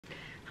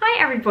Hi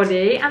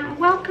everybody and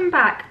welcome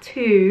back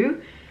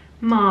to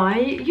my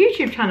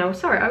YouTube channel.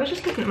 Sorry, I was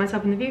just looking at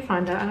myself in the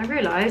viewfinder and I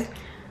realised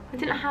I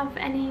didn't have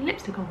any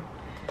lipstick on.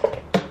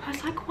 I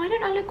was like, why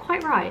don't I look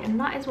quite right? And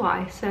that is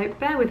why, so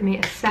bear with me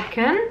a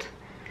second.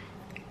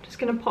 Just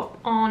gonna pop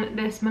on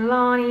this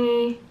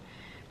Milani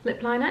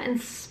lip liner in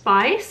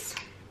Spice.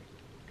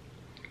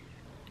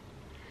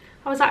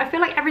 I was like, I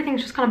feel like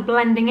everything's just kind of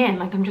blending in,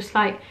 like I'm just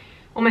like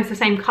almost the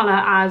same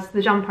colour as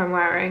the jumper I'm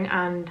wearing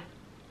and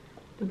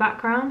the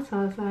background, so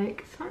I was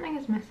like, something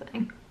is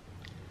missing.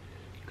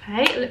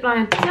 Okay, lip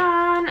liner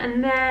done,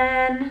 and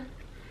then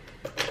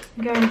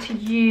I'm going to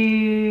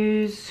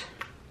use,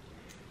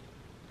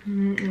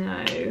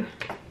 no,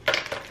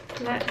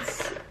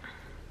 let's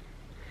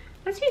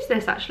use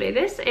this actually.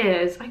 This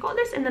is, I got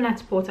this in the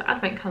Net-a-Porter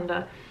advent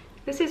calendar.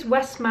 This is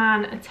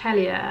Westman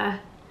Atelier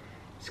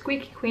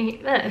Squeaky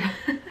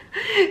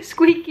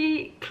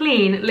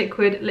Clean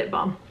Liquid Lip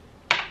Balm.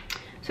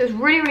 So it's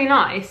really, really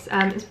nice.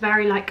 It's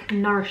very like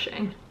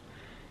nourishing.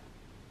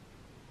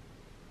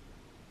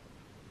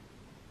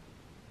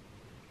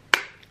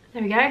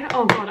 There we go.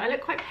 Oh god, I look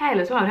quite pale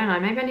as well, don't I?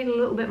 Maybe I need a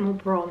little bit more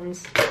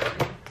bronze.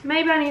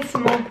 Maybe I need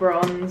some more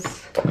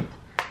bronze. I'm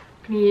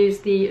gonna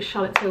use the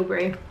Charlotte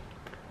Tilbury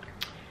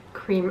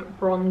cream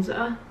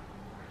bronzer.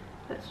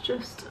 Let's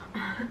just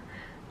a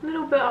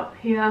little bit up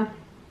here,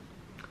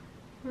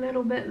 a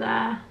little bit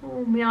there.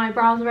 Oh, my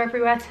eyebrows are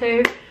everywhere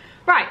too.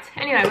 Right,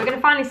 anyway, we're going to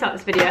finally start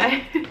this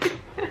video.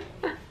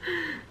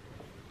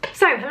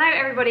 So, hello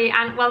everybody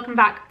and welcome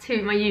back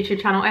to my YouTube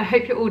channel. I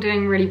hope you're all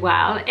doing really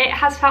well. It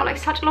has felt like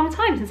such a long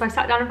time since I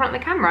sat down in front of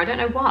the camera. I don't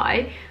know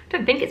why. I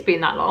don't think it's been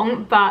that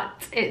long,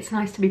 but it's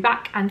nice to be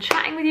back and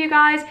chatting with you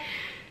guys.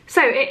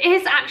 So, it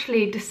is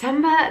actually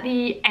December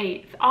the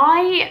 8th.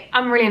 I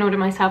am really annoyed at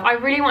myself. I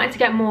really wanted to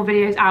get more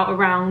videos out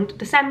around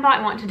December.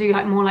 I wanted to do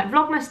like more like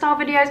Vlogmas style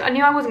videos. I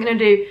knew I wasn't going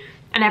to do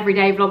an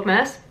everyday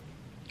Vlogmas,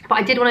 but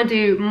I did want to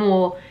do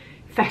more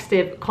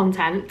festive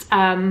content,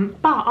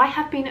 but I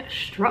have been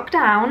struck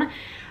down.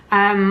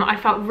 I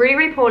felt really,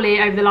 really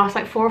poorly over the last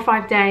like 4 or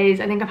 5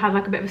 days. I think I've had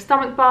like a bit of a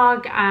stomach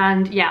bug,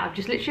 and yeah, I've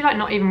just literally like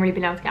not even really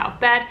been able to get out of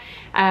bed,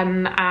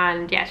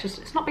 and yeah,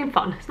 it's not been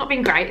fun. It's not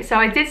been great. So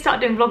I did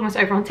start doing Vlogmas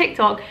over on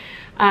TikTok,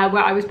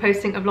 where I was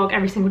posting a vlog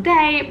every single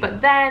day,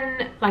 but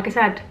then, like I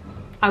said,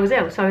 I was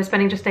ill, so I was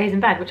spending just days in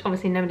bed, which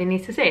obviously nobody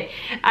needs to see.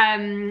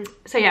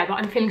 So yeah, but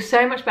I'm feeling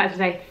so much better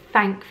today,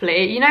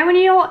 thankfully. You know when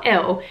you're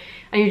ill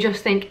and you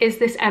just think, is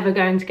this ever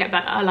going to get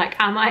better? Like,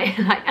 am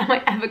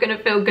I ever gonna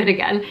feel good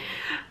again?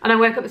 And I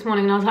woke up this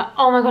morning and I was like,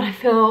 oh my god, I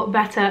feel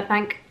better,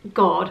 thank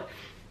God.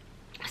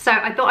 So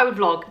I thought I would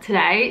vlog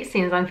today,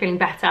 seeing as I'm feeling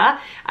better.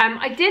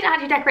 I did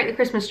actually decorate the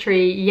Christmas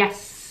tree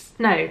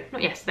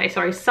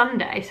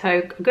Sunday, so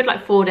a good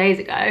like 4 days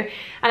ago, and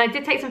I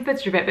did take some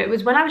footage of it, but it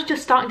was when I was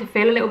just starting to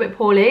feel a little bit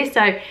poorly,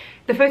 so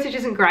the footage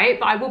isn't great,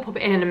 but I will pop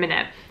it in a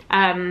minute,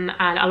 and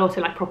I'll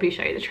also like properly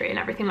show you the tree and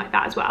everything like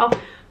that as well.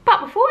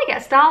 But before we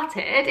get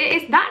started,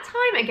 it is that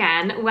time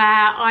again where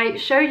I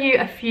show you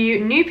a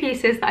few new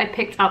pieces that I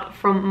picked up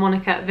from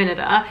Monica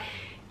Vinader.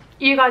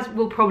 You guys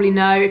will probably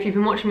know, if you've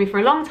been watching me for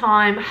a long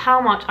time, how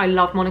much I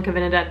love Monica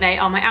Vinader. They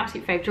are my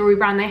absolute fave jewellery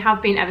brand. They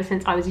have been ever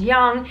since I was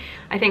young.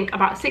 I think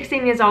about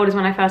 16 years old is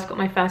when I first got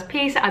my first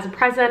piece as a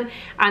present,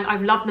 and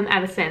I've loved them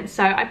ever since.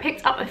 So I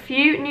picked up a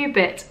few new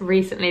bits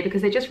recently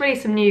because they just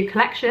released some new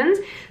collections.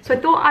 So I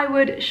thought I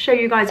would show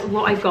you guys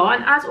what I got.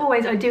 And as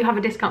always, I do have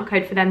a discount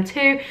code for them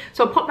too.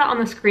 So I'll pop that on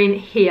the screen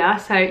here.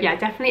 So yeah,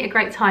 definitely a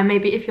great time.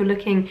 Maybe if you're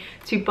looking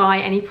to buy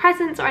any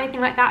presents or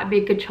anything like that, it'd be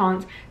a good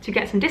chance to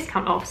get some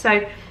discount off.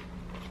 So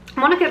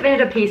Monica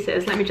Vinader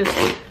pieces, let me just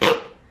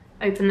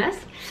open this.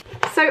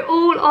 So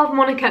all of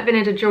Monica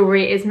Vinader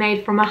jewellery is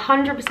made from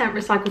 100%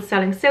 recycled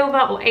sterling silver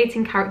or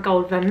 18 karat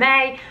gold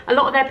vermeil. A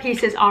lot of their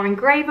pieces are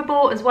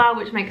engravable as well,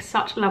 which makes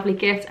such lovely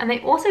gifts, and they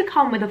also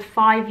come with a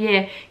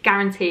 5-year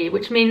guarantee,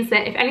 which means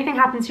that if anything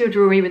happens to your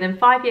jewellery within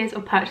 5 years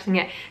of purchasing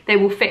it, they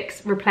will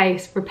fix,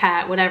 replace,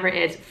 repair, whatever it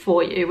is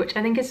for you, which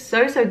I think is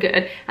so, so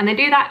good. And they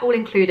do that all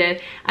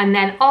included, and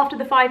then after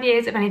the 5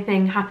 years, if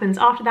anything happens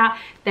after that,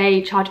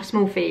 they charge a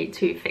small fee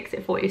to fix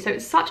it for you. So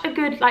it's such a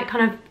good like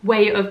kind of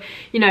way of,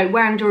 you know,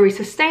 wearing jewellery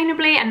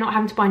sustainably and not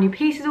having to buy new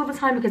pieces all the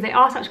time, because they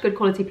are such good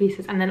quality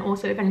pieces, and then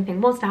also if anything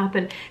was to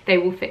happen, they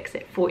will fix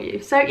it for you.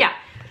 So yeah,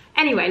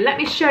 anyway, let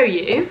me show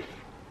you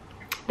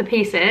the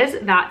pieces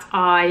that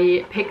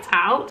I picked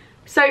out.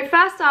 So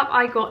first up,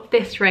 I got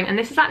this ring, and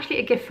this is actually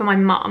a gift for my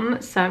mum,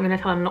 so I'm going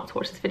to tell her not to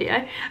watch this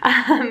video.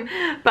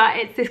 But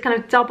it's this kind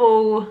of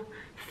double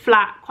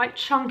flat, quite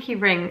chunky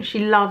ring. She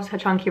loves her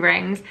chunky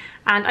rings,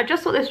 and I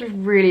just thought this was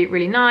really,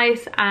 really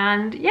nice,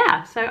 and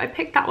yeah, so I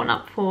picked that one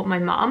up for my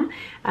mum.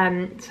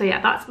 So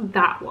yeah, that's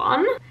that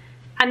one.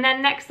 And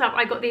then next up,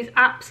 I got these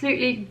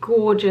absolutely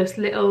gorgeous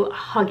little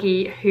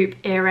huggy hoop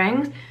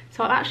earrings.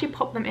 So I'll actually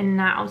pop them in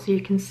now so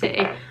you can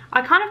see.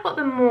 I kind of got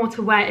them more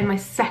to wear in my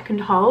second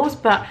holes,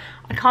 but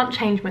I can't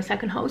change my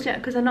second holes yet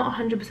because they're not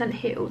 100%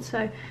 healed.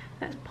 So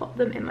let's pop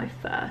them in my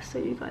first so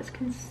you guys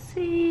can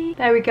see.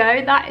 There we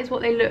go. That is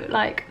what they look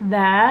like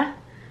there.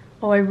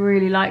 Oh, I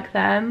really like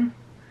them.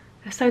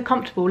 They're so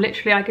comfortable.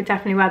 Literally, I could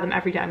definitely wear them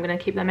every day. I'm gonna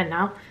keep them in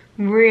now.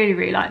 Really,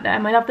 really like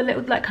them. I love the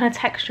little like kind of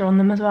texture on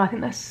them as well. I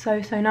think they're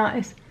so, so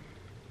nice.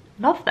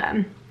 Love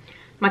them.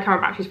 My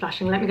camera battery's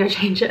flashing. Let me go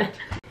change it.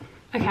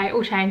 Okay,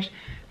 all changed.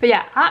 But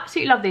yeah,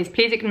 absolutely love these.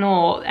 Please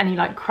ignore any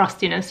like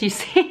crustiness you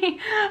see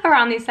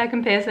around these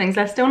second piercings.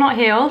 They're still not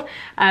healed.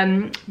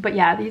 But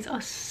yeah, these are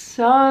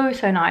so,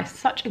 so nice.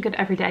 Such a good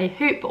everyday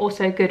hoop, but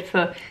also good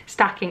for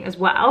stacking as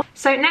well.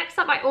 So next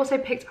up, I also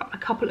picked up a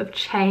couple of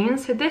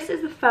chains. So this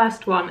is the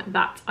first one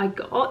that I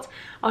got.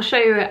 I'll show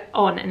you it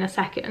on in a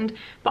second.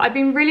 But I've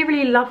been really,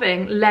 really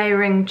loving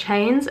layering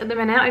chains at the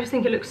minute. I just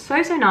think it looks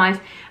so, so nice,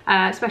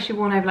 especially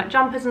worn over like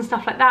jumpers and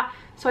stuff like that.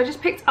 So I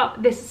just picked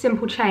up this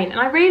simple chain, and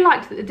I really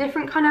liked that the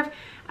different kind of,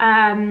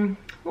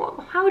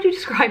 how would you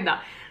describe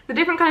that? The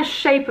different kind of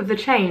shape of the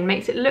chain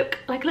makes it look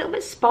like a little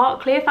bit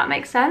sparkly, if that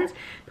makes sense,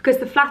 because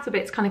the flatter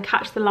bits kind of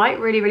catch the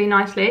light really, really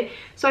nicely.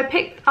 So I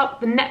picked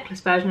up the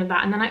necklace version of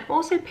that, and then I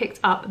also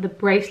picked up the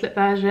bracelet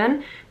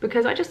version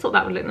because I just thought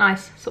that would look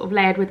nice, sort of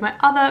layered with my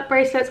other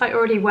bracelets. I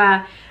already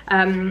wear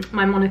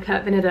my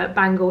Monica Vinader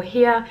bangle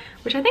here,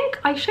 which I think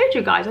I showed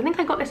you guys. I think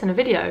I got this in a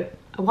video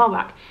a while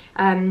back.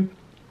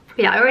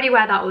 But yeah, I already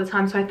wear that all the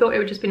time, so I thought it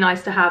would just be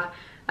nice to have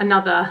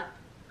another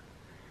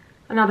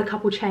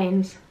couple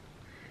chains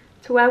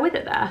to wear with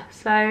it there.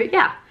 So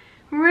yeah,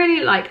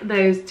 really like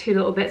those two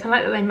little bits. I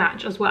like that they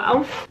match as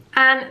well.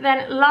 And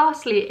then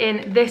lastly,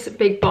 in this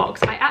big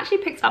box, I actually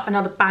picked up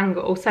another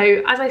bangle. So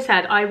as I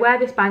said, I wear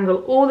this bangle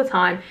all the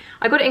time.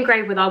 I got it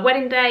engraved with our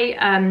wedding day,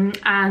 and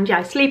yeah,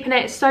 I sleep in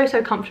it. It's so,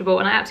 so comfortable,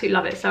 and I absolutely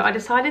love it. So I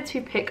decided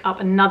to pick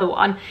up another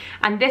one,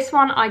 and this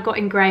one I got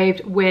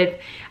engraved with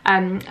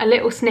a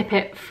little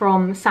snippet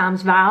from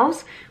Sam's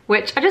vows,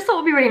 which I just thought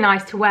would be really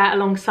nice to wear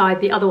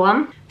alongside the other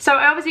one. So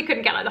I obviously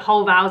couldn't get like the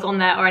whole vows on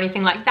there or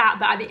anything like that,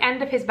 but at the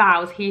end of his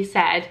vows, he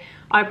said,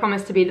 I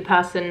promise to be the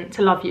person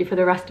to love you for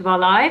the rest of our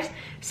lives.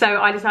 So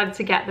I decided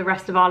to get the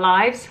rest of our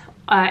lives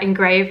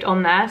engraved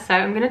on there. So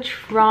I'm gonna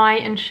try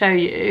and show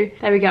you.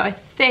 There we go,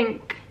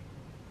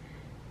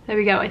 there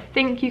we go, I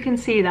think you can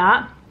see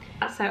that.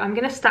 So I'm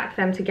gonna stack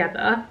them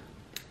together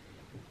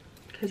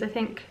because I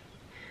think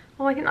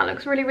that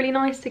looks really, really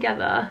nice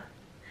together.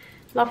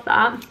 Love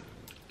that.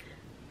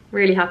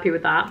 Really happy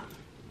with that.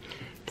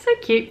 So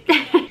cute.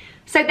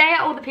 So they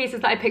are all the pieces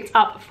that I picked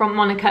up from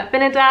Monica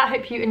Vinader.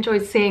 Hope you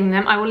enjoyed seeing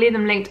them. I will leave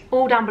them linked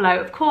all down below,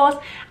 of course.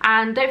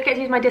 And don't forget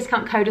to use my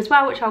discount code as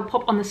well, which I'll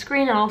pop on the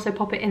screen, and I'll also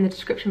pop it in the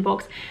description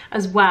box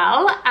as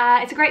well.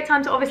 It's a great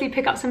time to obviously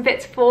pick up some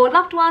bits for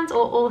loved ones,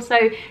 or also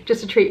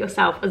just to treat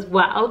yourself as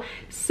well.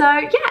 So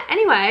yeah,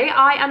 anyway,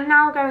 I am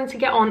now going to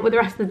get on with the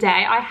rest of the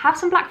day. I have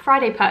some Black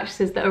Friday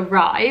purchases that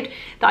arrived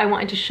that I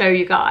wanted to show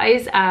you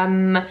guys.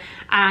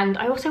 And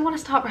I also want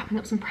to start wrapping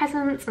up some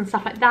presents and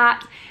stuff like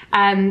that,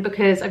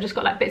 because I've just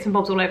got like bits and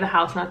bobs all over the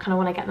house, and I kind of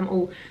want to get them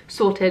all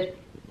sorted,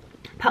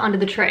 put under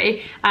the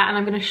tree. And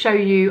I'm going to show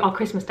you our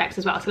Christmas decks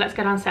as well, so let's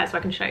go downstairs so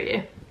I can show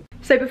you.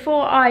 So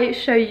before I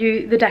show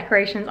you the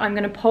decorations, I'm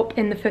going to pop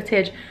in the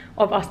footage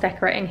of us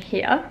decorating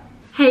here.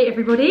 Hey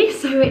everybody,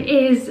 so it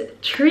is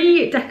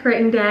tree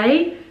decorating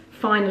day,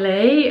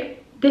 finally.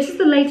 This is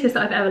the latest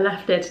that I've ever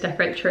left it to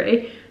decorate the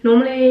tree.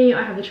 Normally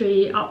I have the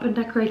tree up and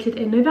decorated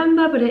in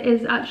November, but it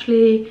is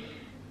actually,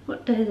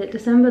 what day is it,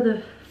 December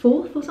the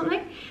 4th or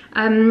something?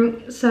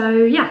 So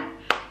yeah,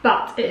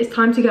 but it is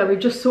time to go. We've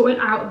just sorted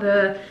out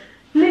the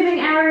living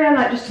area,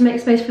 like just to make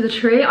space for the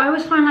tree. I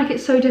always find like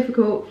it's so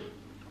difficult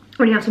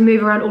when you have to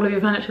move around all of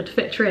your furniture to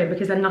fit a tree in,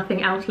 because then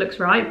nothing else looks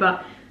right.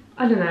 But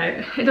I don't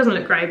know, it doesn't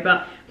look great,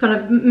 but kind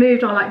of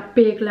moved our like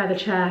big leather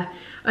chair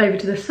over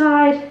to the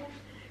side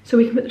so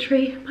we can put the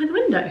tree by the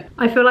window.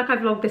 I feel like I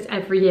vlog this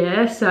every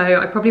year, so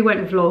I probably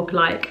won't vlog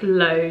like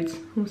loads.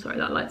 Oh, sorry,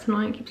 that light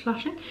tonight keeps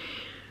flashing.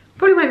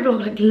 Probably won't vlog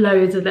like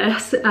loads of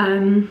this,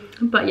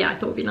 but yeah, I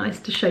thought it'd be nice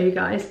to show you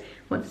guys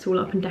once it's all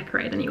up and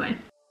decorated anyway.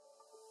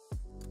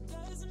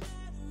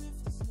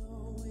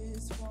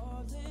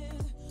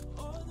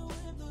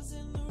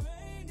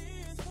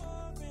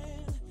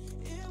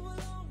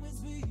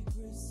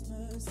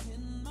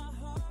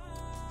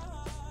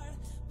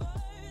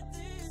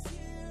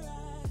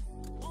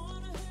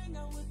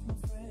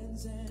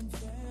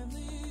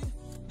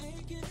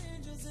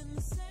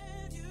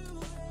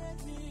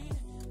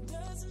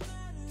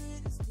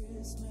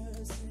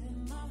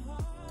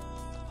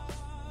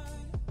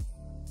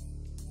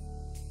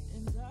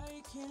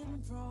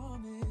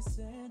 Promise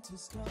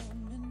Santa's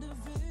coming to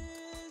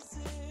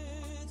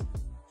visit.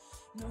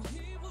 No,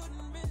 he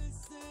wouldn't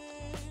miss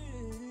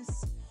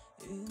this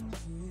in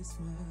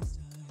Christmas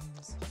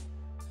times.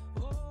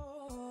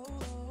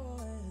 Oh,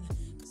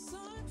 and the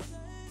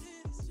sunset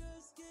is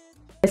just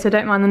getting... So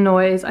don't mind the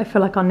noise. I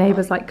feel like our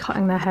neighbour's like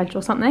cutting their hedge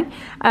or something.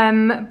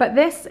 But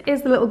this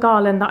is the little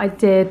garland that I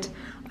did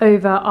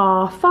over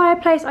our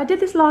fireplace. I did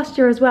this last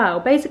year as well.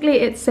 Basically,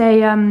 it's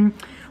a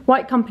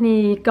White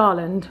Company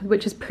garland,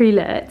 which is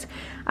pre-lit,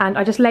 and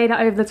I just laid that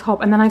over the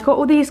top, and then I got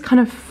all these kind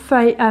of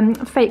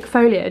fake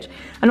foliage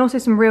and also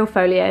some real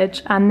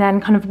foliage, and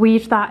then kind of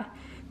weaved that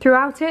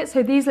throughout it.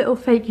 So these little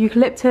fake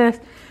eucalyptus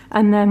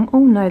And then, oh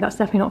no, that's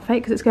definitely not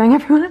fake because it's going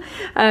everywhere.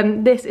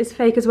 This is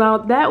fake as well.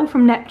 They're all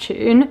from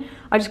Neptune.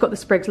 I just got the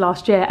sprigs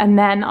last year, and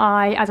then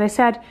I, as I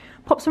said,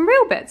 popped some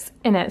real bits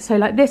in it. So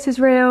like this is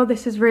real,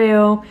 this is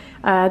real,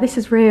 this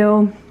is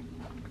real.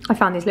 I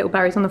found these little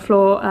berries on the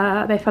floor.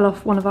 They fell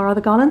off one of our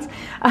other garlands.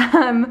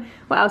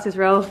 What else is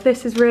real?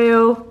 This is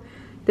real,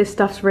 this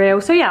stuff's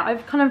real. So yeah,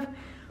 I've kind of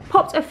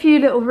popped a few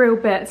little real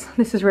bits.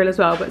 This is real as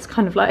well, but it's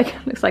kind of like,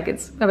 looks like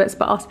it's a bit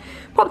sparse.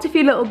 Popped a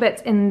few little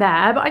bits in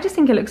there, but I just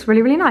think it looks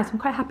really, really nice. I'm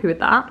quite happy with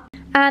that.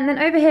 And then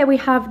over here we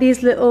have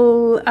these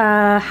little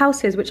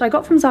houses, which I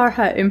got from Zara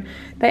Home.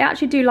 They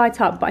actually do light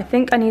up, but I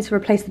think I need to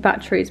replace the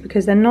batteries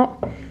because they're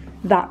not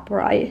that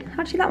bright.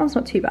 Actually, that one's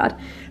not too bad.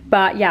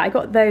 But yeah, I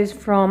got those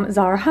from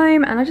Zara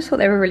Home and I just thought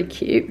they were really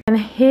cute. And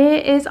here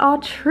is our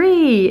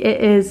tree.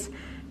 It is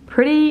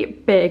pretty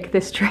big,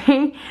 this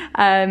tree.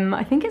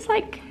 I think it's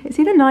like, it's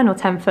either 9 or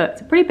 10 foot.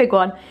 It's a pretty big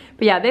one.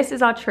 But yeah, this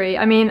is our tree.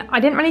 I mean, I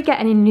didn't really get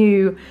any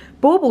new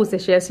baubles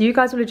this year, so you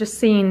guys would have just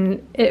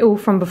seen it all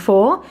from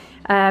before.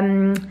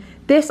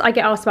 This I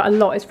get asked about a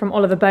lot is from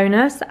Oliver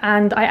Bonus,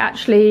 and I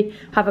actually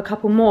have a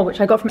couple more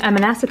which I got from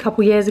M&S a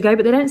couple years ago,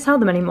 but they don't sell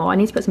them anymore. I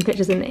need to put some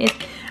pictures in these.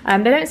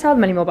 They don't sell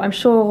them anymore, but I'm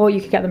sure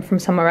you could get them from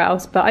somewhere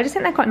else. But I just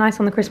think they're quite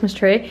nice on the Christmas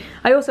tree.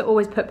 I also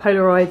always put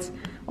Polaroids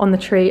on the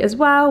tree as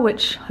well,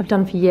 which I've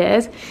done for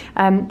years.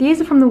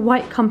 These are from the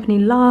White Company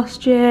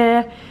last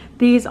year.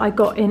 These I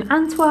got in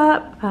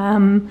Antwerp.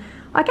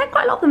 I get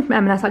quite a lot of them from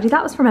M&S actually.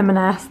 That was from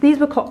M&S. These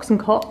were Cox and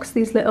Cox,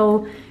 these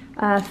little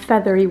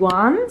feathery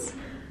ones.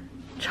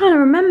 Trying to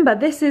remember,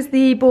 this is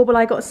the bauble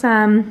I got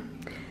Sam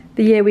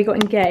the year we got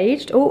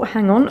engaged. Oh,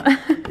 hang on.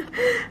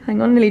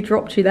 Hang on, nearly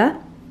dropped you there.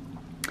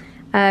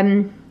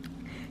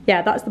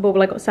 Yeah, that's the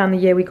bauble I got Sam the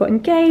year we got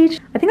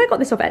engaged. I think I got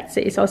this off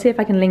Etsy, so I'll see if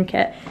I can link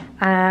it.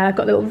 I've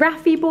got a little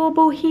Raffi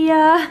bauble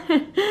here.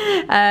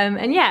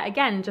 And yeah,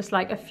 again, just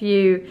like a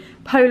few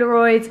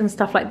Polaroids and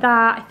stuff like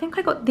that. I think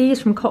I got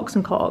these from Cox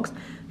and Cox.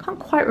 Can't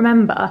quite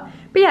remember.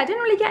 But yeah, I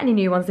didn't really get any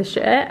new ones this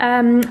year.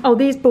 Oh,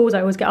 these balls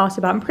I always get asked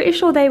about. I'm pretty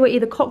sure they were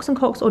either Cox and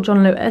Cox or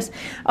John Lewis.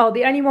 Oh,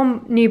 the only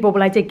one new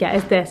bauble I did get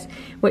is this,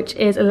 which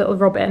is a little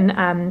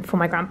robin for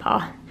my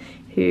grandpa,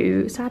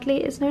 who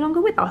sadly is no longer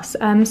with us.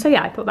 So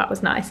yeah, I thought that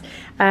was nice.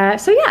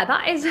 So yeah,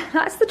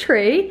 that's the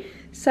tree.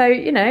 So,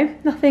 you know,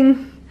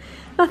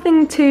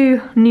 nothing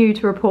too new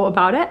to report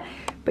about it.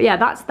 But yeah,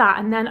 that's that.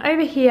 And then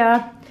over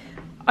here,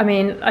 I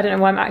mean, I don't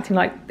know why I'm acting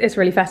like it's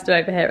really festive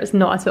over here. It's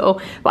not at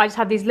all. But I just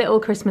have these little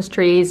Christmas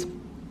trees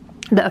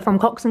that are from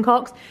Cox and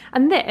Cox.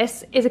 And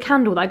this is a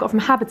candle that I got from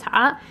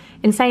Habitat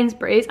in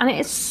Sainsbury's. And it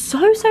is so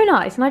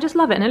nice. And I just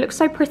love it. And it looks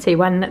so pretty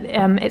when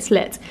it's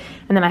lit.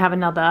 And then I have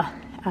another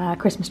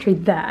Christmas tree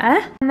there.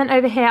 And then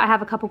over here I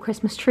have a couple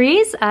Christmas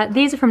trees.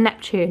 These are from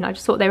Neptune. I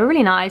just thought they were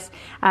really nice.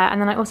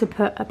 And then I also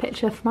put a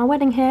picture from our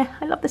wedding here.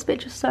 I love this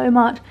picture so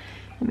much.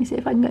 Let me see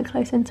if I can get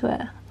close into it.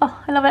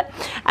 Oh, I love it.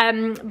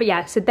 But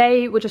yeah, so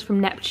they were just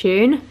from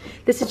Neptune.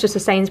 This is just a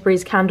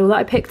Sainsbury's candle that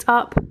I picked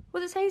up.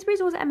 Was it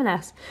Sainsbury's or was it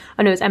M&S?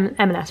 Oh no, it's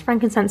M&S,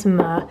 frankincense and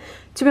myrrh.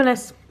 To be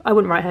honest, I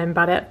wouldn't write home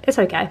about it. It's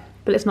okay,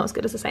 but it's not as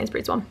good as the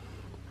Sainsbury's one.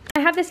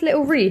 I have this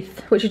little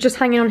wreath, which is just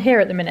hanging on here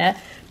at the minute,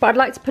 but I'd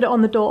like to put it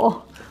on the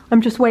door.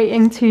 I'm just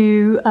waiting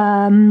to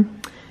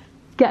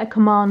get a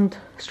command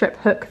strip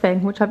hook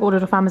thing, which I've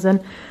ordered off Amazon.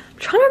 I'm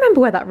trying to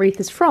remember where that wreath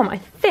is from. I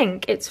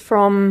think it's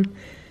from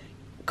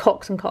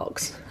Cox and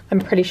Cox, I'm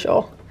pretty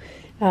sure.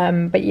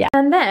 But yeah.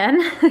 And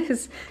then,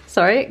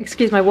 sorry,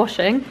 excuse my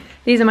washing.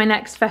 These are my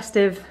next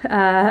festive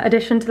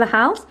addition to the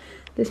house.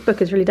 This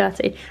book is really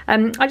dirty.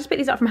 I just picked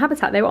these up from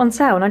Habitat. They were on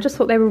sale and I just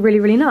thought they were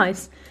really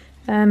nice.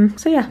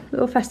 So yeah,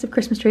 little festive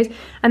Christmas trees.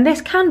 And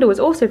this candle was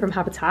also from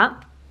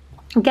Habitat.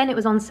 Again, it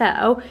was on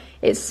sale.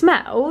 It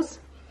smells,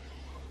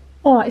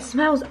 oh, it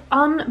smells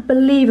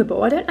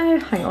unbelievable. I don't know,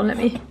 hang on, let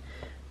me,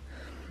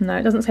 no,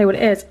 it doesn't say what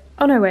it is.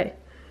 Oh no, wait.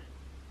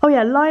 Oh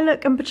yeah,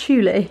 lilac and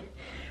patchouli.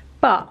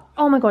 But,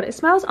 oh my God, it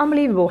smells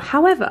unbelievable.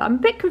 However, I'm a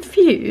bit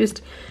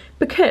confused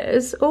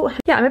because, oh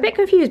yeah, I'm a bit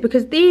confused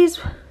because these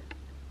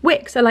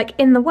wicks are like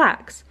in the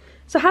wax.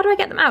 So how do I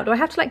get them out? Do I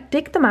have to like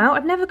dig them out?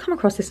 I've never come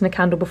across this in a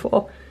candle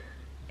before.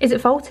 Is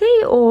it faulty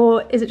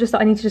or is it just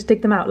that I need to just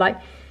dig them out? Like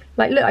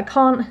look, I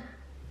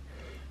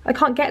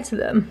can't get to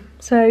them.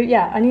 So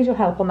yeah, I need your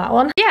help on that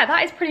one. Yeah,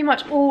 that is pretty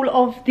much all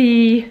of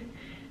the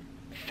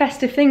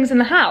festive things in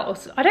the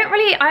house. I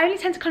only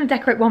tend to kind of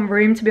decorate one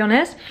room, to be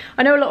honest.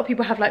 I know a lot of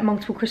people have like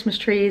multiple Christmas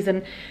trees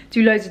and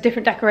do loads of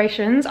different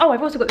decorations. Oh,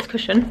 I've also got this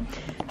cushion.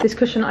 This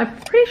cushion I'm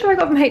pretty sure I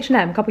got from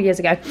H&M a couple years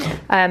ago.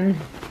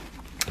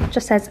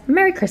 Just says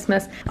Merry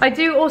Christmas. I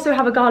do also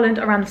have a garland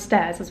around the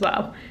stairs as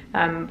well,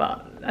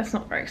 but that's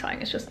not very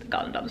exciting. It's just a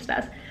garland up the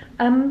stairs.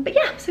 But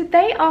yeah, so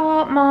they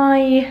are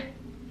my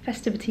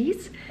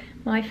festivities,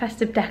 my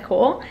festive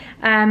decor,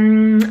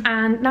 and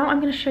now I'm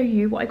going to show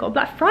you what I got on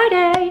Black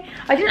Friday.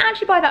 I didn't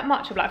actually buy that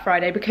much on Black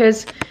Friday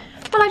because,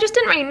 well, I just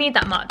didn't really need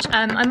that much.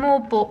 I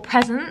more bought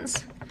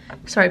presents.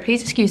 Sorry,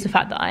 please excuse the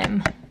fact that I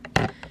am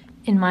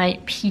in my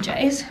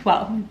PJs.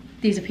 Well,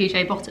 these are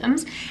PJ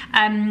bottoms,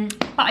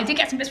 but I did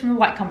get some bits from the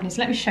White Company,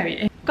 so let me show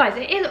you. Guys,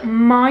 it is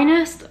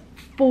 -4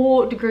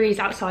 4 degrees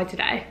outside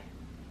today.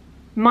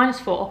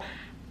 -4.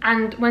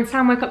 And when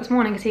Sam woke up this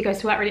morning, because he goes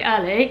to work really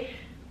early,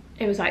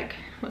 it was like,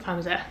 what time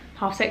was it?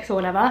 6:30 or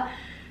whatever.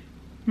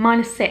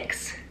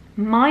 -6.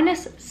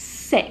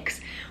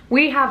 -6.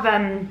 We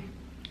have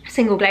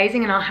single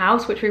glazing in our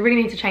house, which we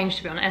really need to change,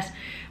 to be honest,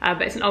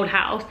 but it's an old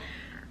house,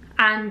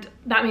 and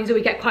that means that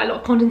we get quite a lot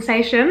of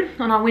condensation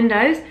on our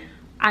windows,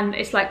 and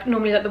it's like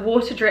normally like the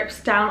water drips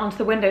down onto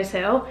the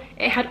windowsill.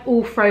 It had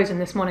all frozen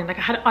this morning. Like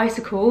I had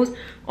icicles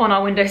on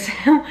our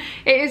windowsill.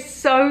 It is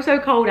so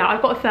cold out.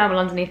 I've got a thermal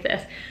underneath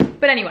this.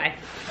 But anyway,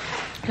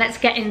 let's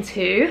get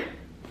into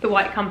the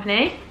White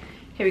Company.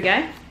 Here we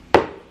go.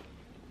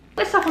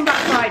 This stuff on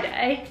Black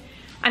Friday,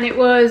 and it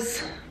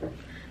was,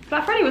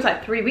 Black Friday was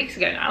like 3 weeks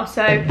ago now,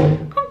 so I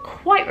can't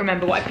quite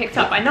remember what I picked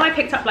up. I know I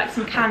picked up like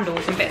some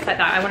candles and bits like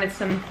that. I wanted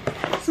some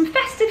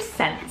festive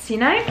scents, you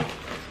know?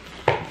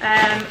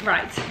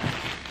 Right.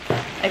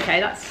 Okay,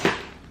 that's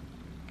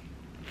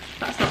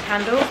not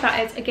candles.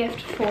 That is a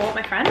gift for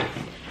my friend.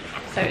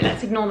 So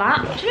let's ignore that.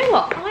 Do you know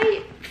what?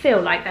 I feel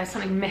like there's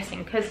something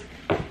missing because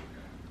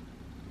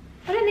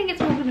I don't think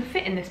it's all going to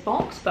fit in this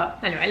box. But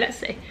anyway, let's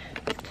see.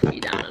 Let's pull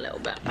you down a little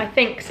bit. I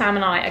think Sam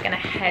and I are going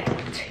to head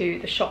to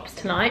the shops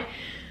tonight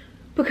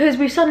because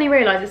we've suddenly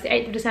realised it's the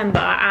 8th of December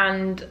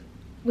and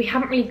we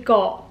haven't really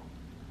got...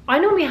 I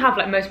normally have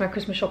like most of my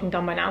Christmas shopping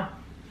done by now,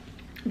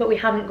 but we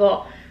haven't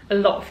got a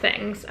lot of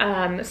things.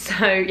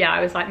 So yeah, I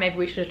was like, maybe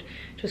we should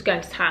just go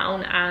into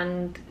town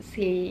and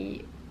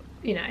see,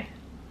 you know,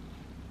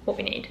 what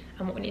we need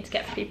and what we need to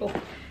get for people.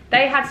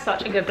 They had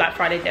such a good Black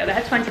Friday deal. They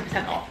had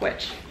 20% off,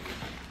 which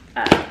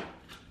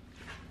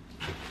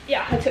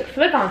yeah, I took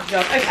full advantage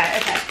of.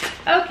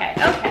 Okay.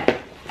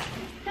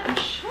 Yeah, I'm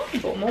sure I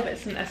bought more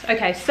bits than this.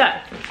 Okay, so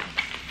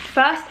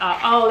first up,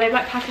 oh, they've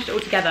like packaged it all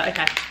together.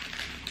 Okay,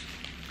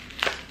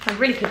 I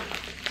really could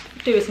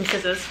do with some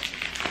scissors.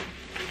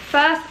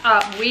 First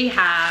up, we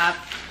have,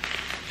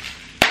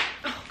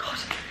 oh God.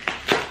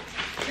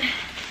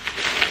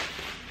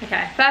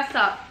 Okay, first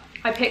up,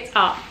 I picked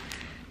up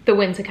the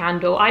winter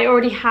candle. I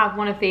already have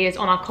one of these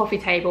on our coffee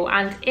table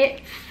and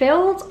it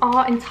filled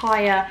our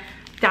entire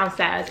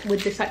downstairs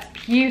with this like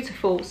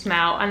beautiful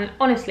smell. And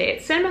honestly,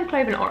 it's cinnamon,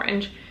 clove and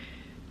orange,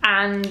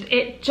 and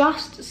it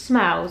just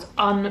smells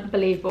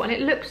unbelievable and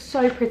it looks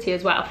so pretty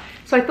as well.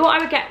 So I thought I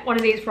would get one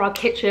of these for our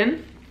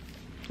kitchen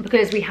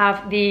because we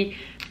have the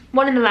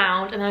one in the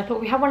lounge, and then I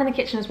thought we have one in the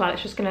kitchen as well.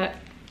 It's just gonna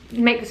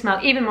make the smell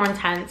even more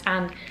intense,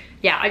 and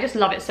yeah, I just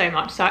love it so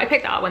much. So I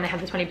picked that up when they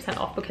had the 20%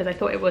 off because I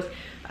thought it was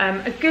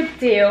a good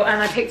deal,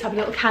 and I picked up a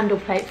little candle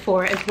plate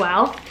for it as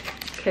well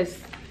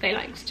because they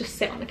like just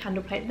sit on the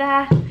candle plate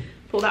there.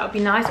 Thought that would be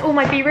nice. Oh,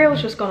 my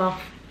BeReal's just gone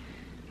off.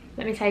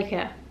 Let me take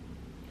it.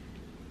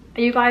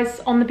 Are you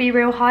guys on the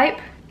BeReal hype?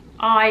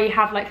 I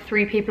have like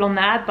 3 people on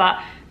there, but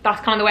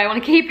that's kind of the way I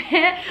want to keep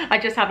it. I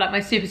just have like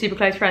my super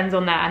close friends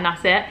on there and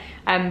that's it.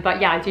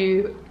 But yeah, I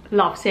do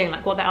love seeing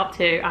like what they're up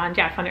to, and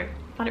yeah, I find it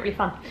really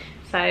fun.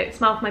 So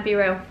smell for my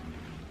BeReal.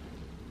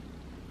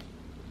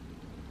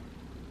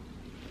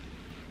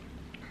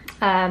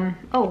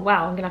 Oh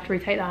wow, I'm gonna have to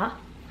retake that.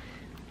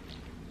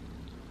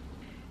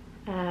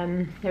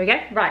 There we go.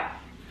 Right.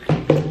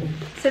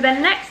 So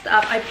then next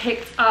up, I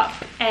picked up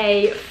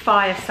a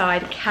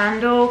fireside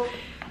candle.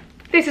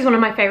 This is one of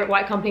my favorite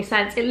White Company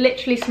scents. It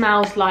literally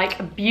smells like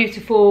a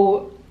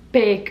beautiful,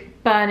 big,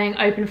 burning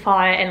open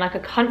fire in like a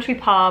country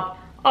pub.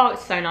 Oh,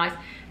 it's so nice.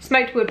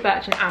 Smoked wood,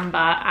 birch and amber,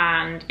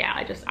 and yeah,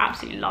 I just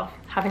absolutely love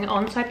having it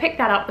on. So I picked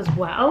that up as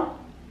well.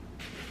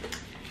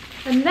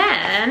 And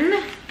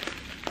then,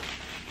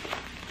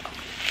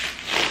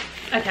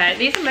 okay,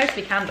 these are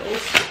mostly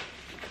candles.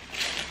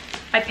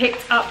 I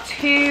picked up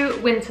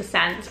 2 winter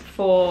scents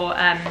for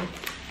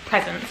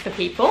presents for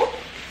people.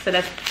 So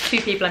there's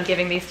 2 people I'm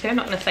giving these to. I'm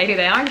not going to say who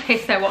they are in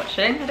case they're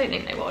watching. I don't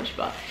think they watch,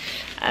 but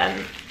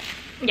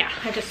yeah,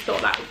 I just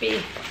thought that would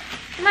be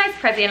a nice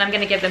present, and I'm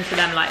going to give them to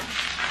them like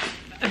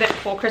a bit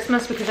before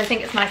Christmas because I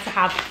think it's nice to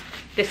have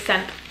this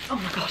scent, oh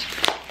my God,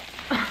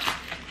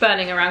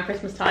 burning around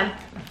Christmas time.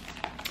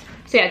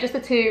 So yeah, just the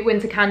 2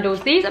 winter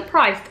candles. These are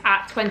priced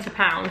at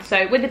 £20.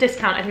 So with the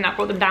discount, I think that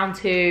brought them down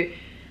to,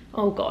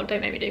 oh God,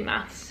 don't make me do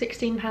maths,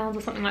 £16 or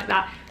something like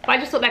that. But I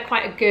just thought they're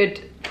quite a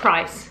good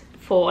price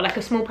for like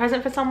a small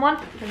present for someone.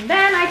 And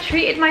then I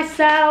treated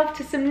myself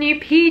to some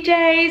new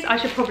PJs. I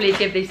should probably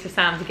give these to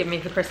Sam to give me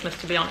for Christmas,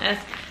 to be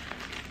honest.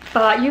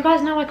 But you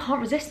guys know I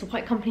can't resist the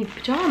White Company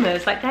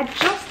pajamas. Like, they're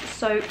just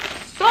so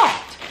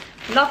soft.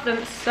 Love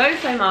them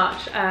so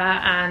much.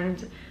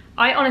 And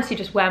I honestly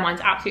just wear mine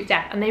to absolute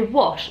death, and they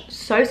wash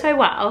so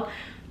well.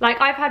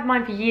 Like, I've had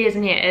mine for years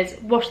and years,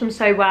 wash them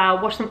so well,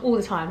 wash them all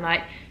the time,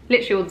 like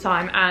literally all the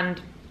time,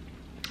 and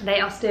they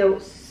are still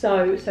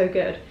so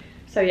good.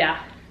 So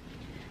yeah,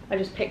 I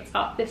just picked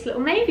up this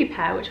little navy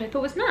pair, which I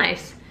thought was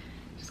nice.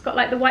 Just got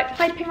like the white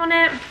piping on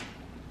it,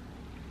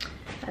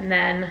 and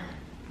then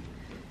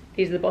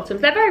these are the bottoms.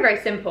 They're very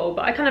simple,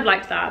 but I kind of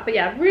liked that. But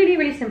yeah,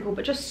 really simple,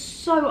 but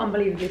just so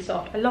unbelievably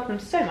soft. I love them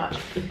so much.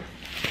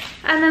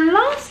 And then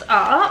last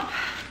up,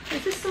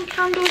 is this some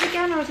candles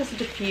again, or is this a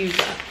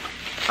diffuser?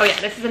 Oh yeah,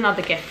 this is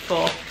another gift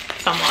for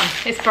someone.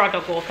 It's for our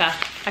dog walker.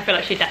 I feel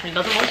like she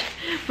definitely doesn't watch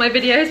my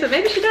videos, but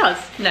maybe she does.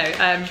 No,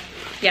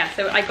 yeah,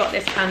 so I got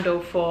this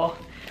candle for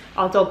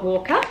our dog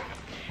walker.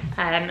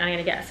 I'm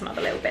gonna get some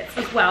other little bits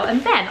as well.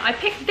 And then I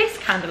picked this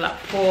candle up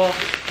for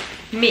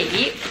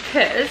me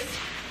because,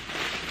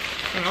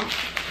 hang on,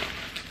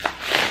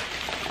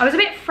 I was a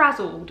bit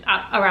frazzled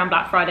around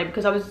Black Friday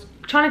because I was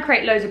trying to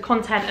create loads of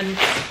content and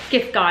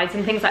gift guides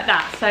and things like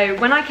that. So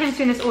when I came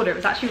to this order, it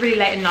was actually really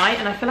late at night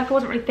and I feel like I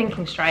wasn't really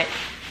thinking straight.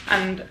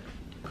 And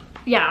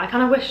yeah, I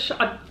kind of wish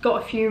I'd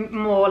got a few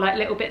more like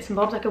little bits and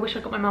bobs. Like I wish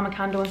I got my mum a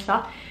candle and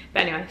stuff.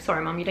 But anyway,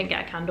 sorry mum, you didn't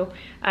get a candle.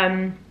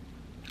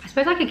 I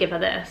suppose I could give her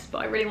this, but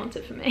I really want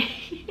it for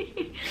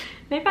me.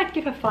 Maybe I could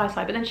give her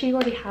Fireside, but then she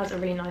already has a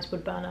really nice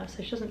wood burner,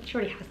 so she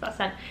already has that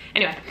scent.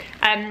 Anyway,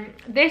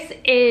 this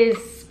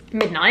is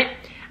Midnight,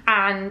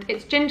 and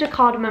it's ginger,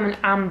 cardamom, and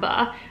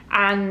amber,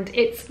 and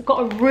it's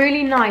got a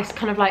really nice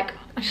kind of like,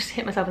 I just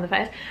hit myself in the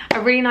face, a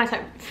really nice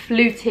like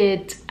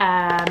fluted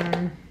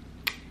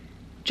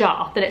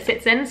jar that it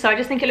sits in. So I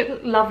just think it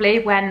looks lovely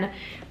when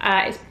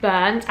it's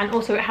burnt, and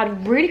also it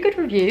had really good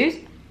reviews.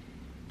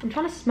 I'm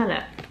trying to smell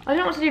it. I don't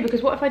know what to do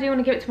because what if I do want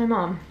to give it to my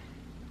mum?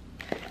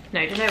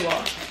 No, do you know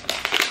what?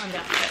 I'm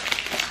gonna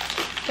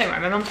have to. Don't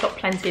worry, my mum's got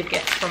plenty of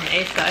gifts from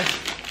me, so.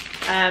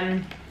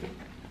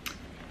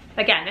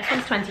 Again, this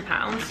one's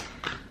 £20.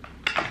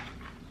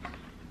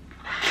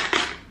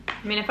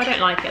 I mean, if I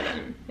don't like it,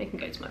 then it can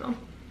go to my mum.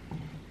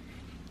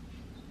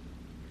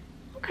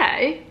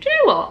 Okay, do you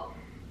know what?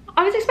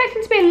 I was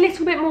expecting to be a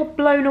little bit more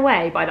blown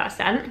away by that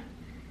scent.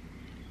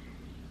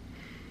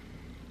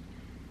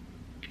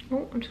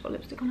 Oh, I've just got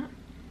lipstick on it.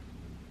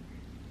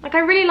 Like, I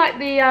really like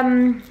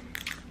the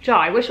jar.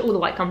 I wish all the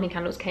White Company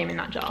candles came in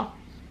that jar.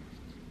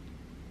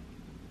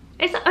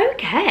 It's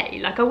okay.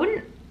 Like, I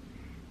wouldn't...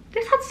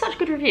 This had such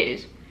good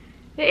reviews.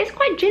 It is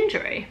quite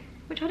gingery,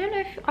 which I don't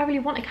know if I really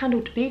want a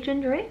candle to be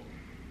gingery.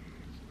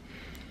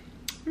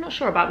 I'm not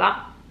sure about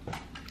that.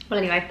 Well,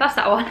 anyway, that's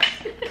that one.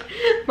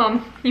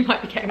 Mum, you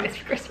might be getting this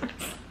for Christmas.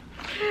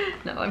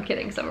 No, I'm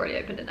kidding, because I've already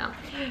opened it now.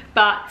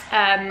 But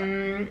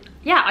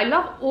yeah, I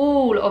love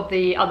all of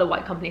the other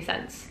White Company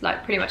scents,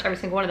 like pretty much every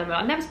single one of them.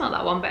 I've never smelled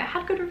that one, but it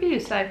had good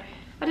reviews, so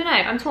I don't know,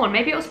 I'm torn.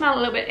 Maybe it'll smell a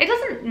little bit, it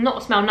doesn't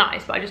not smell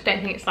nice, but I just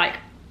don't think it's like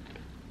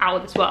out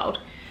of this world.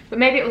 But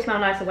maybe it will smell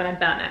nicer when I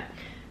burn it.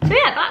 So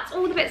yeah, that's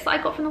all the bits that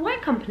I got from the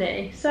White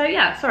Company. So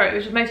yeah, sorry, it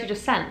was just mostly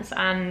just scents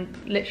and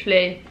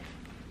literally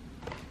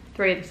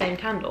 3 of the same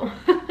candle.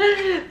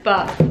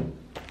 But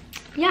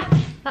yeah,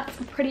 that's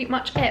pretty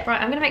much it.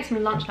 Right, I'm gonna make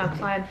some lunch now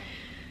because I'm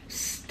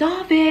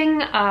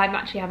starving. I'm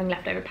actually having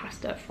leftover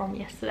pasta from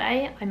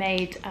yesterday. I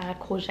made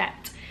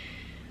courgette.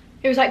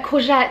 It was like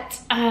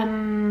courgette,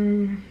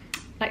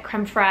 like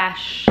creme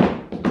fraiche,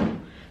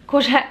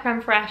 courgette,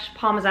 creme fraiche,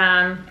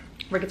 parmesan,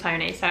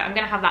 rigatoni. So I'm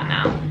gonna have that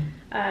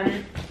now.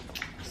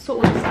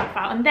 Sort all the stuff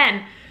out, and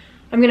then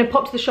I'm gonna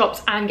pop to the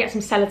shops and get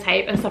some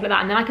sellotape and stuff like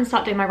that, and then I can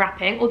start doing my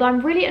wrapping. Although I'm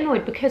really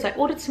annoyed because I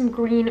ordered some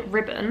green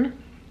ribbon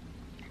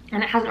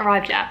and it hasn't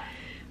arrived yet,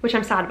 which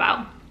I'm sad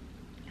about.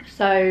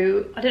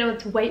 So I don't know whether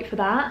to wait for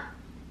that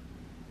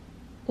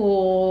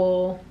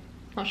or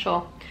not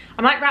sure.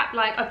 I might wrap,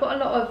 like, I've got a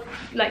lot of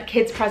like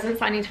kids presents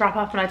that I need to wrap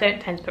up, and I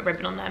don't tend to put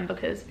ribbon on them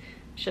because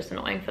it's just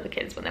annoying for the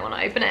kids when they want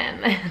to open it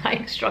and they're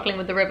like struggling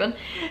with the ribbon.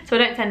 So I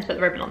don't tend to put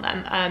the ribbon on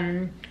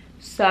them.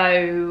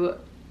 So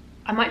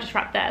I might just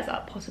wrap theirs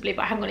up possibly,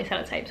 but I haven't got any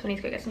sellotape, so I need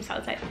to go get some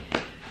sellotape.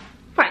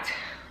 Right,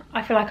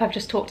 I feel like I've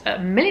just talked a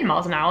million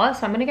miles an hour,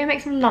 so I'm gonna go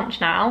make some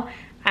lunch now,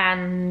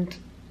 and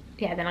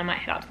yeah, then I might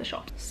head out to the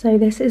shop. So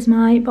this is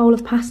my bowl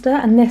of pasta,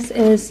 and this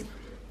is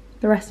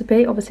the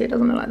recipe. Obviously it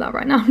doesn't look like that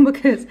right now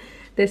because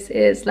this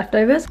is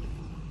leftovers.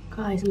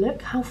 Guys,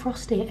 look how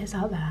frosty it is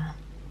out there.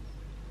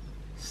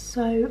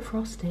 So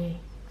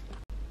frosty.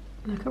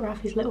 Look at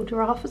Rafi's little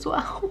giraffe as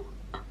well.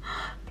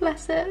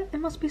 Bless it, it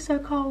must be so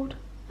cold.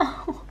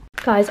 Oh.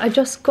 Guys, I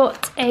just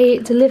got a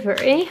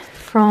delivery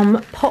from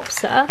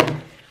Popsa,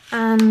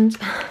 and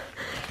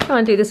try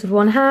and do this with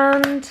one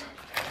hand.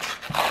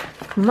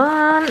 Come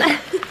on.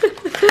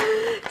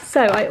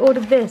 So I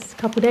ordered this a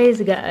couple of days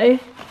ago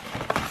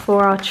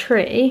for our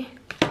tree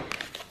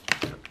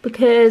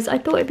because I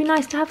thought it'd be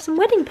nice to have some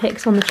wedding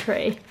pics on the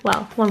tree.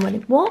 Well, one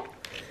wedding. What?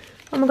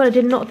 Oh my god, I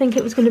did not think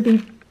it was going to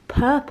be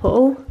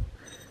purple.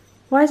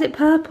 Why is it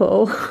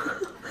purple?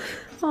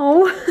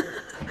 Oh.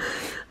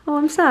 Oh,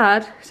 I'm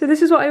sad. So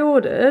this is what I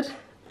ordered.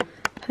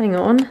 Hang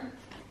on.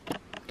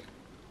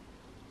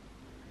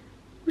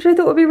 Which I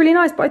thought would be really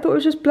nice, but I thought it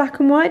was just black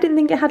and white. I didn't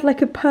think it had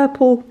like a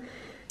purple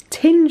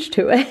tinge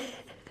to it.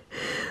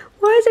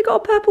 Why has it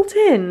got a purple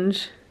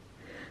tinge?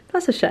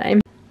 That's a shame.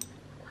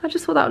 I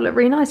just thought that would look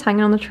really nice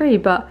hanging on the tree,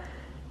 but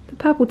the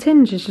purple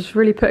tinge is just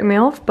really putting me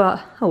off,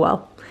 but oh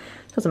well.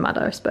 Doesn't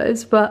matter, I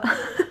suppose, but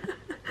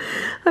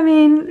I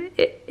mean,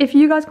 if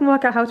you guys can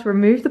work out how to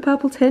remove the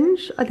purple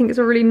tinge, I think it's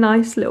a really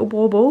nice little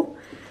bauble.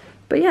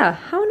 But yeah,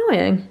 how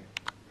annoying.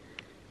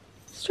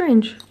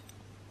 Strange.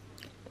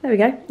 There we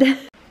go.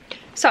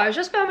 So I was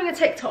just filming a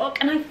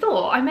TikTok and I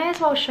thought I may as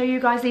well show you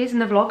guys these in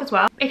the vlog as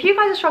well. If you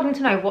guys are struggling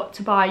to know what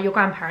to buy your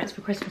grandparents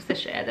for Christmas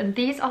this year, then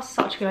these are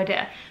such a good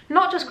idea.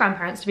 Not just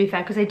grandparents, to be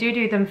fair, because they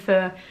do them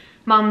for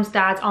mums,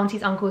 dads,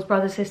 aunties, uncles,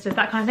 brothers, sisters,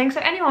 that kind of thing.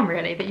 So anyone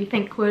really that you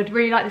think would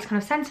really like this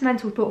kind of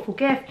sentimental, thoughtful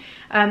gift.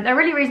 They're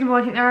really reasonable.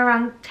 I think they're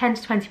around 10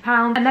 to 20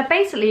 pounds, and they're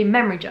basically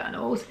memory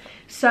journals.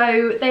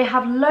 So they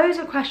have loads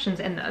of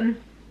questions in them,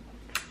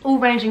 all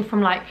ranging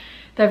from like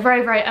their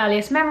very, very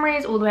earliest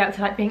memories all the way up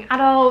to like being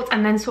adults,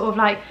 and then sort of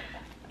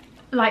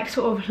like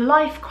sort of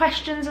life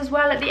questions as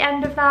well at the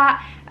end of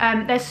that.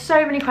 There's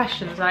so many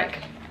questions, like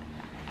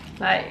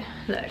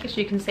look, as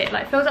you can see, it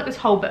like fills up this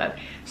whole book.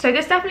 So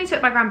this definitely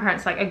took my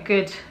grandparents like a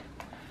good,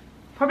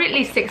 probably at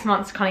least 6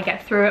 months to kind of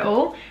get through it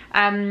all.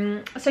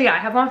 So yeah, I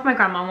have one for my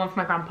grandma and one for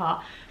my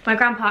grandpa. My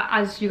grandpa,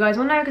 as you guys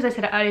will know, because I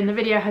said it earlier in the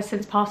video, has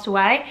since passed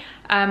away.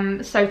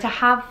 So to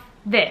have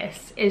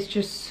this is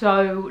just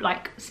so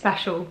like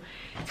special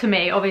to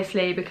me,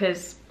 obviously,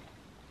 because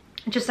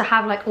just to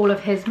have like all of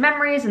his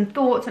memories and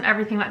thoughts and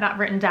everything like that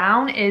written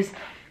down is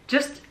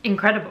just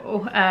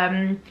incredible.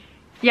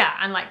 Yeah,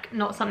 and like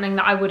not something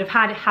that I would have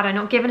had I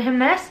not given him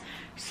this.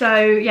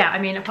 So yeah, I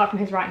mean, apart from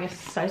his writing is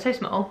so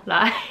small,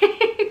 like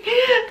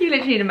you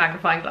literally need a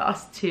magnifying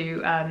glass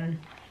to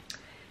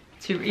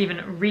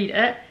even read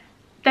it.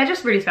 They're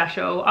just really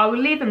special. I will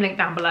leave them linked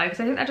down below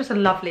because I think they're just a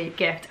lovely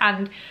gift,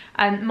 and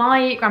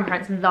my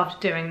grandparents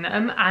loved doing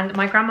them, and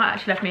my grandma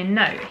actually left me a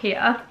note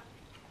here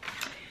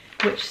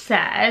which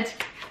said,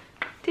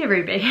 "Dear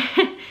Ruby,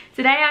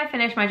 today I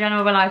finished my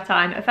journal of a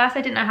lifetime. At first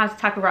I didn't know how to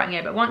tackle writing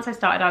it, but once I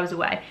started I was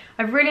away.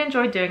 I've really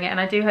enjoyed doing it, and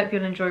I do hope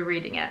you'll enjoy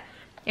reading it.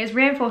 It's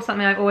reinforced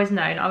something I've always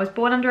known. I was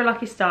born under a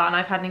lucky star and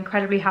I've had an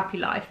incredibly happy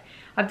life.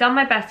 I've done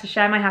my best to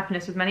share my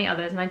happiness with many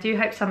others, and I do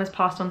hope some has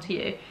passed on to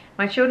you.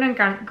 My children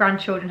and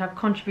grandchildren have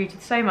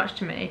contributed so much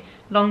to me.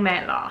 Long may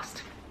it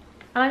last."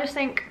 And I just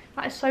think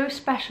that is so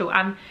special,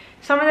 and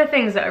some of the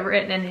things that are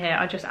written in here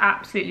are just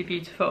absolutely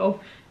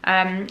beautiful.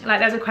 Like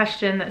there's a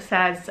question that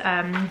says,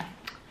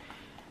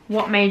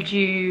 what made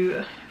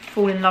you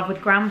fall in love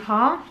with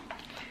grandpa?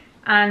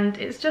 And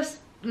it's just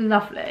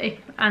lovely,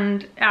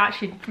 and it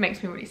actually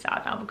makes me really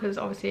sad now because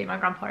obviously my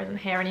grandpa isn't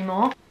here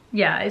anymore.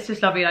 Yeah, it's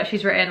just lovely. Like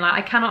she's written, like,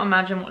 I cannot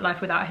imagine what life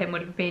without him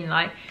would have been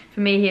like. For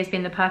me, he has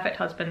been the perfect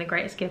husband, the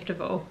greatest gift of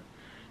all.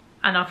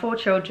 And our 4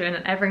 children,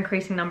 an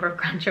ever-increasing number of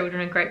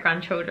grandchildren and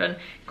great-grandchildren,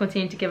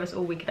 continue to give us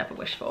all we could ever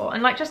wish for.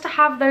 And like, just to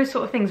have those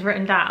sort of things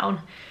written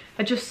down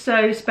are just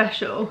so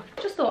special.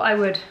 Just thought I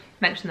would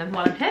mention them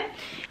while I'm here.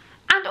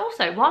 And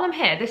also, while I'm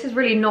here, this is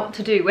really not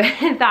to do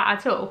with that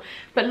at all,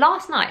 but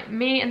last night,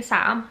 me and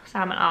Sam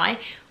and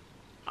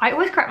I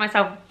always correct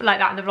myself like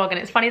that in the vlog, and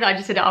it's funny that I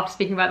just did it after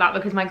speaking about that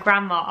because my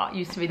grandma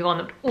used to be the one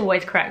that would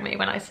always correct me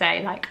when I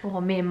say like,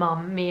 oh, me and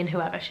mum, me and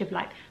whoever. She'd be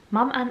like,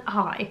 Mum and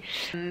I.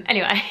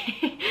 Anyway,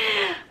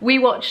 we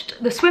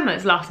watched The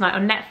Swimmers last night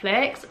on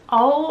Netflix.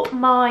 Oh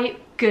my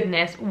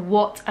goodness,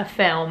 what a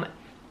film.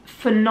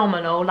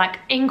 Phenomenal, like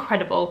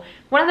incredible.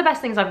 One of the best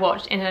things I've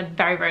watched in a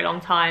very, very long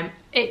time.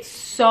 It's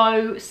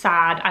so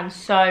sad and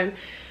so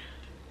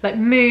like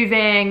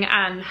moving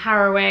and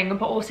harrowing,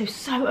 but also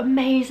so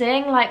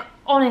amazing, like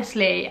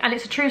honestly, and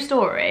it's a true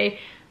story.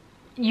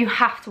 You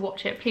have to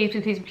watch it.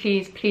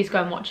 Please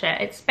go and watch it.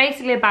 It's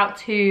basically about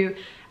 2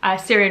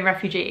 Syrian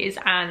refugees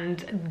and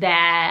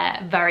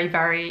their very,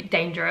 very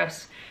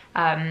dangerous,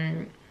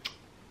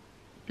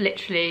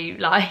 literally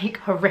like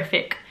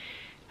horrific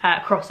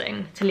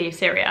crossing to leave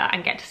Syria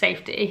and get to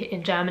safety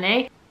in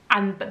Germany.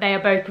 But they are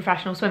both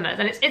professional swimmers,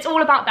 and it's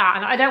all about that,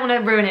 and I don't want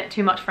to ruin it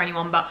too much for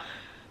anyone, but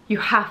you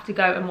have to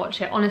go and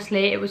watch it.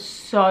 Honestly, it was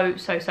so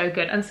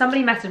good. And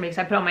somebody messaged me, because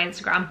I put it on my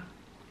Instagram,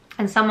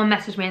 and someone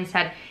messaged me and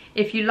said,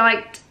 if you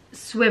liked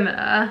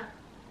Swimmer,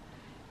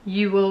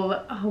 you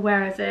will, oh,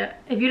 where is it?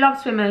 If you love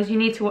Swimmers, you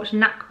need to watch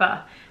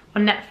Nakba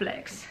on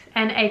Netflix,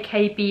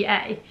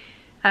 Nakba.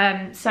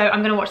 So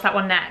I'm gonna watch that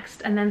one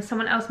next. And then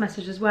someone else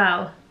messaged as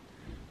well,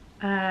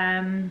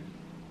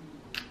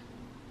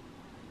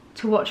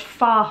 to watch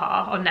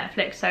Farha on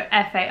Netflix, so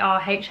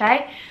Farha. So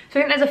I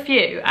think there's a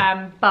few,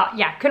 but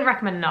yeah, couldn't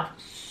recommend enough.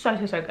 So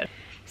good.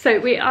 So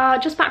we are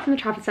just back from the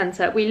Trafford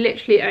Centre. We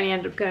literally only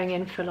ended up going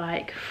in for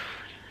like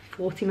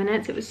 40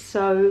 minutes. It was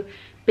so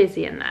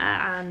busy in there,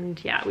 and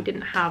yeah, we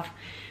didn't have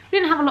a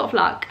lot of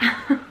luck.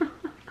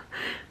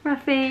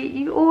 Rafi,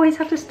 you always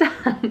have to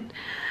stand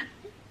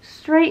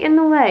straight in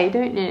the way,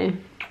 don't you?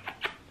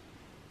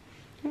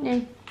 Don't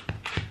you?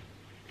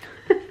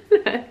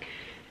 Look.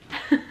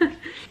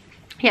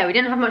 Yeah, we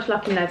didn't have much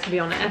luck in there, to be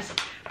honest,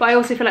 but I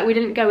also feel like we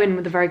didn't go in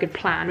with a very good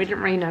plan. We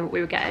didn't really know what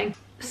we were getting.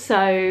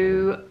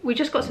 So we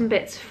just got some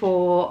bits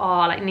for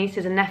our like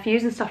nieces and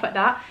nephews and stuff like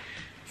that.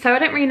 So I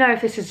don't really know if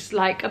this is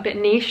like a bit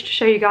niche to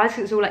show you guys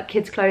because it's all like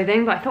kids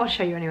clothing, but I thought I'd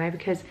show you anyway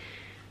because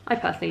I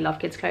personally love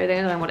kids clothing.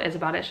 I don't know what it is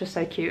about it, it's just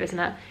so cute, isn't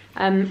it?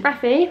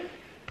 Rafi,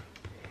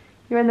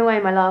 you're in the way,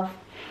 my love.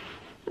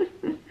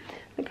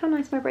 Look how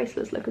nice my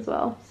bracelets look as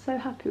well. So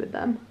happy with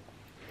them.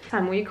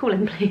 Sam, will you call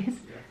him, please?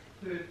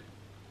 Yeah.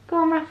 Go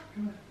on, Raf.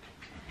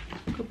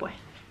 Good boy.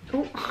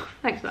 Oh,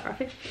 thanks for that,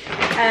 Rafi.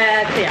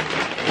 So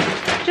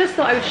yeah, just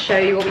thought I would show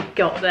you what we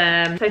got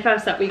them. So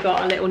first up, we got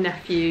our little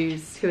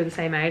nephews who are the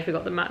same age. We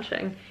got them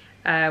matching.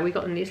 We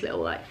got them these little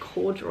like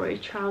corduroy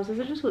trousers.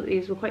 I just thought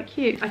these were quite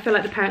cute. I feel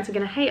like the parents are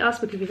going to hate us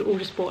because we've all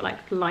just bought like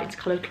light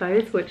coloured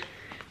clothes, which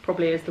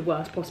probably is the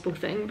worst possible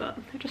thing, but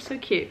they're just so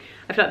cute.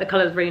 I feel like the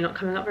colour's really not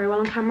coming up very well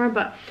on camera,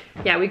 but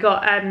yeah, we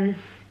got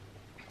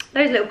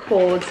those little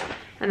cords,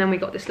 and then we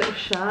got this little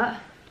shirt,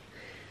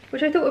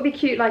 which I thought would be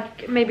cute,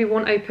 like maybe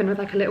one open with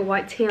like a little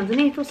white tee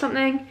underneath or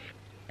something.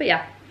 But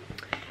yeah,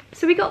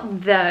 so we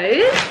got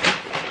those,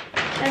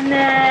 and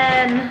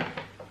then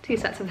 2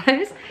 sets of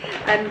those,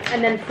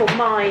 and then for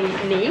my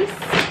niece,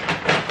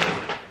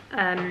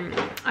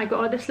 I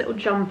got her this little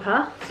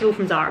jumper. This is all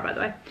from Zara, by the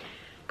way.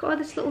 Got her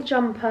this little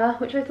jumper,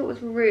 which I thought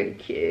was really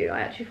cute.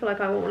 I actually feel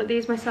like I want one of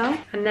these myself.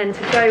 And then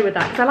to go with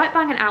that, because I like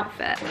buying an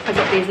outfit, I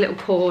got these little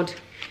cord,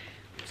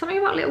 something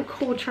about little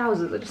cord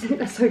trousers. I just think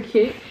they're so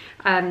cute.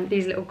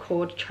 These little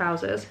cord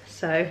trousers.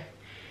 So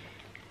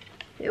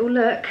it will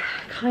look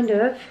kind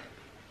of,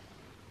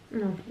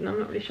 no, I'm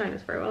not really showing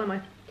this very well, am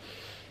I?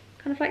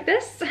 Kind of like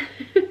this.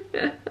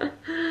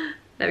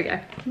 There we go.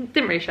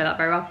 Didn't really show that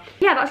very well.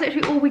 Yeah, that's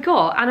literally all we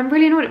got, and I'm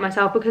really annoyed at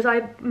myself because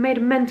I made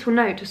a mental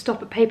note to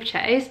stop at Paper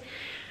Chase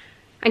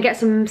and get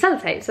some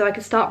sellotape so I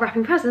could start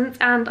wrapping presents,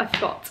 and I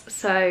forgot,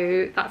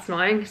 so that's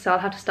annoying. So I'll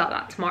have to start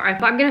that tomorrow.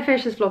 But I'm gonna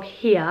finish this vlog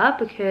here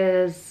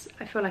because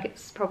I feel like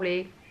it's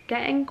probably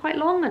getting quite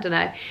long. I don't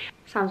know.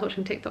 Sam's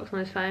watching TikToks on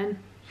his phone.